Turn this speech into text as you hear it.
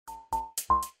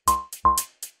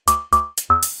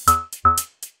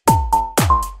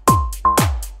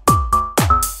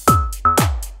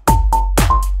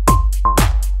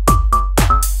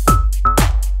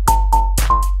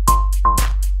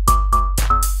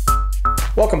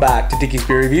Welcome back to Dickie's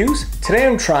Beer Reviews. Today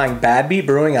I'm trying Bad Beat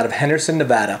Brewing out of Henderson,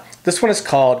 Nevada. This one is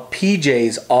called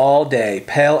PJ's All Day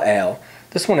Pale Ale.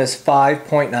 This one is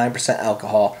 5.9%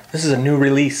 alcohol. This is a new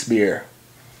release beer.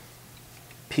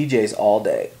 PJ's All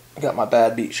Day. I got my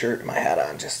Bad Beat shirt and my hat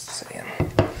on, just saying.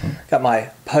 Got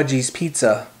my Pudgies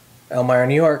Pizza, Elmira,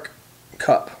 New York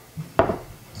cup.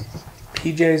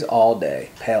 PJ's All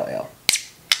Day Pale Ale.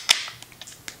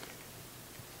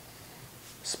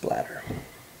 Splatter.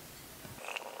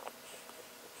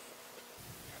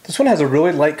 This one has a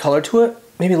really light color to it,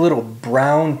 maybe a little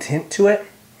brown tint to it,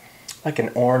 like an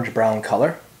orange brown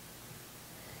color.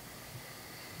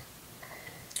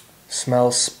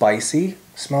 Smells spicy,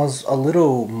 smells a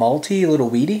little malty, a little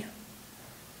weedy.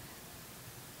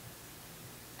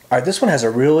 Alright, this one has a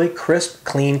really crisp,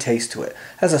 clean taste to it.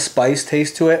 Has a spice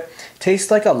taste to it. Tastes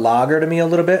like a lager to me a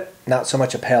little bit, not so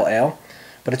much a pale ale,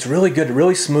 but it's really good,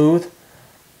 really smooth.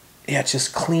 Yeah, it's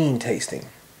just clean tasting.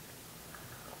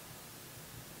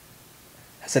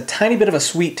 Has a tiny bit of a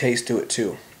sweet taste to it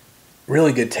too.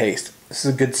 Really good taste. This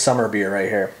is a good summer beer right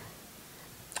here.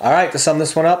 Alright, to sum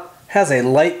this one up, has a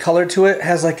light color to it.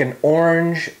 Has like an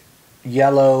orange,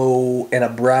 yellow, and a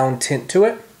brown tint to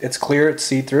it. It's clear, it's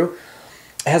see-through.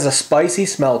 It has a spicy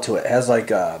smell to it. It has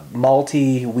like a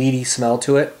malty, weedy smell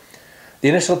to it. The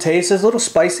initial taste is a little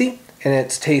spicy, and it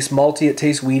tastes malty, it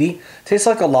tastes weedy. It tastes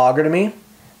like a lager to me.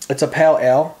 It's a pale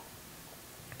ale,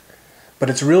 but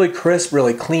it's really crisp,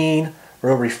 really clean,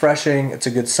 real refreshing. It's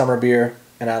a good summer beer,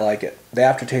 and I like it. The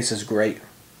aftertaste is great.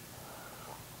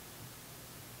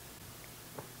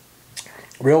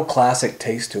 Real classic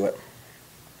taste to it.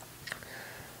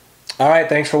 Alright,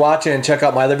 thanks for watching, and check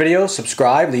out my other videos.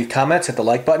 Subscribe, leave comments, hit the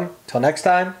like button. Till next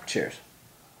time, cheers.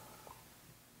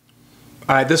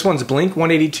 Alright, this one's Blink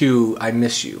 182, I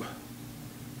Miss You.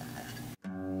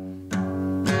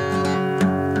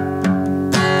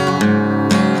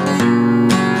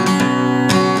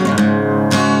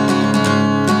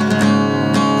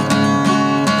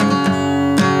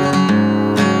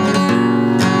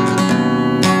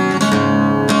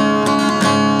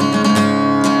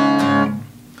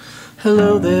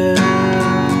 Hello there,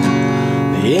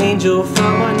 the angel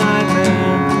from my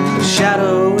nightmare, the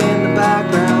shadow in the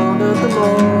background of the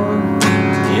morgue,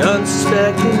 the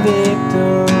unsuspecting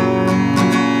victim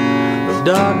of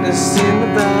darkness in the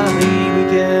valley. We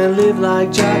can live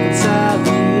like Jack and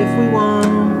Sally if we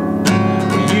want,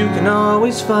 well, you can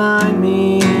always find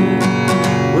me.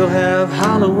 We'll have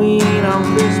Halloween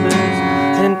on Christmas,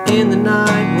 and in the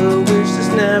night we'll wish this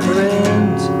never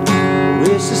ends.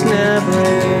 Wish this never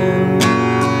ends.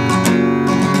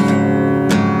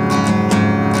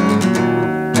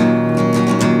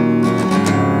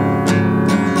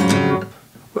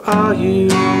 Where are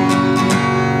you?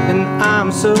 And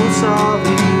I'm so sorry.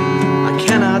 I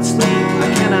cannot sleep,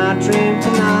 I cannot dream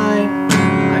tonight.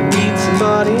 I need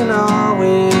somebody in our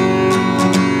way.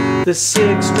 The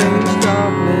sick, strange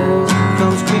darkness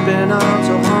comes creeping on,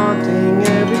 so haunting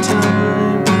every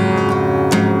time.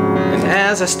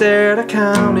 As I stared, I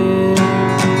counted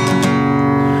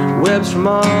webs from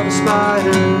all the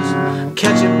spiders,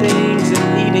 catching things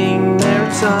and eating their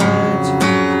insides,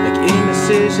 like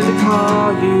indecision to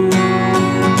call you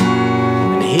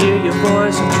and hear your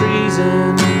voice of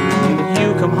treason. When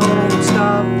you come home and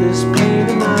stop this pain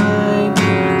tonight,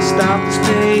 stop this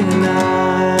pain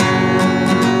tonight.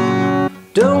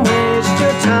 Don't waste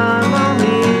your time on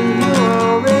me, you're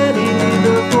already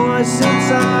the voice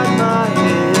inside my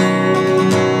head.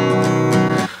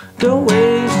 Don't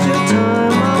waste your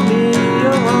time on me,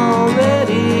 you're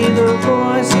already the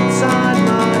voice inside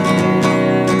my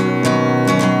head.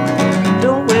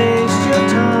 Don't waste your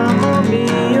time on me,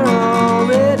 you're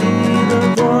already the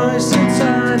voice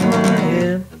inside my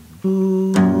head.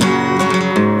 Ooh.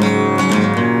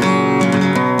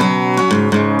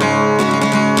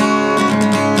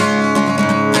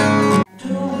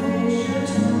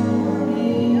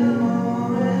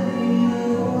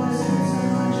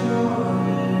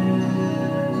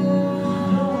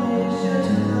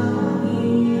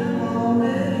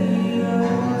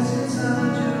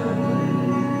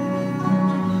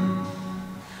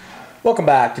 Welcome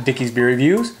back to Dickie's Beer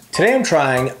Reviews. Today I'm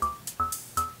trying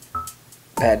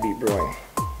Bad Beat Brewing.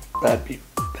 Bad Beat.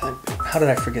 How did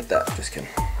I forget that? Just kidding.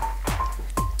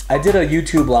 I did a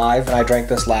YouTube live and I drank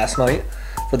this last night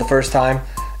for the first time,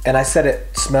 and I said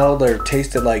it smelled or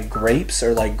tasted like grapes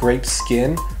or like grape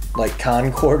skin, like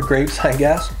Concord grapes, I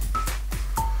guess.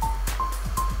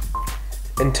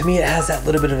 And to me it has that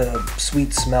little bit of a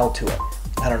sweet smell to it.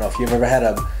 I don't know if you've ever had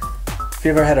a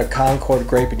Concord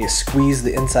grape and you squeeze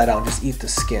the inside out and just eat the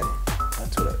skin.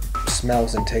 That's what it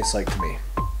smells and tastes like to me.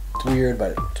 It's weird,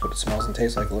 but it's what it smells and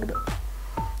tastes like a little bit.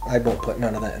 I won't put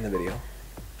none of that in the video.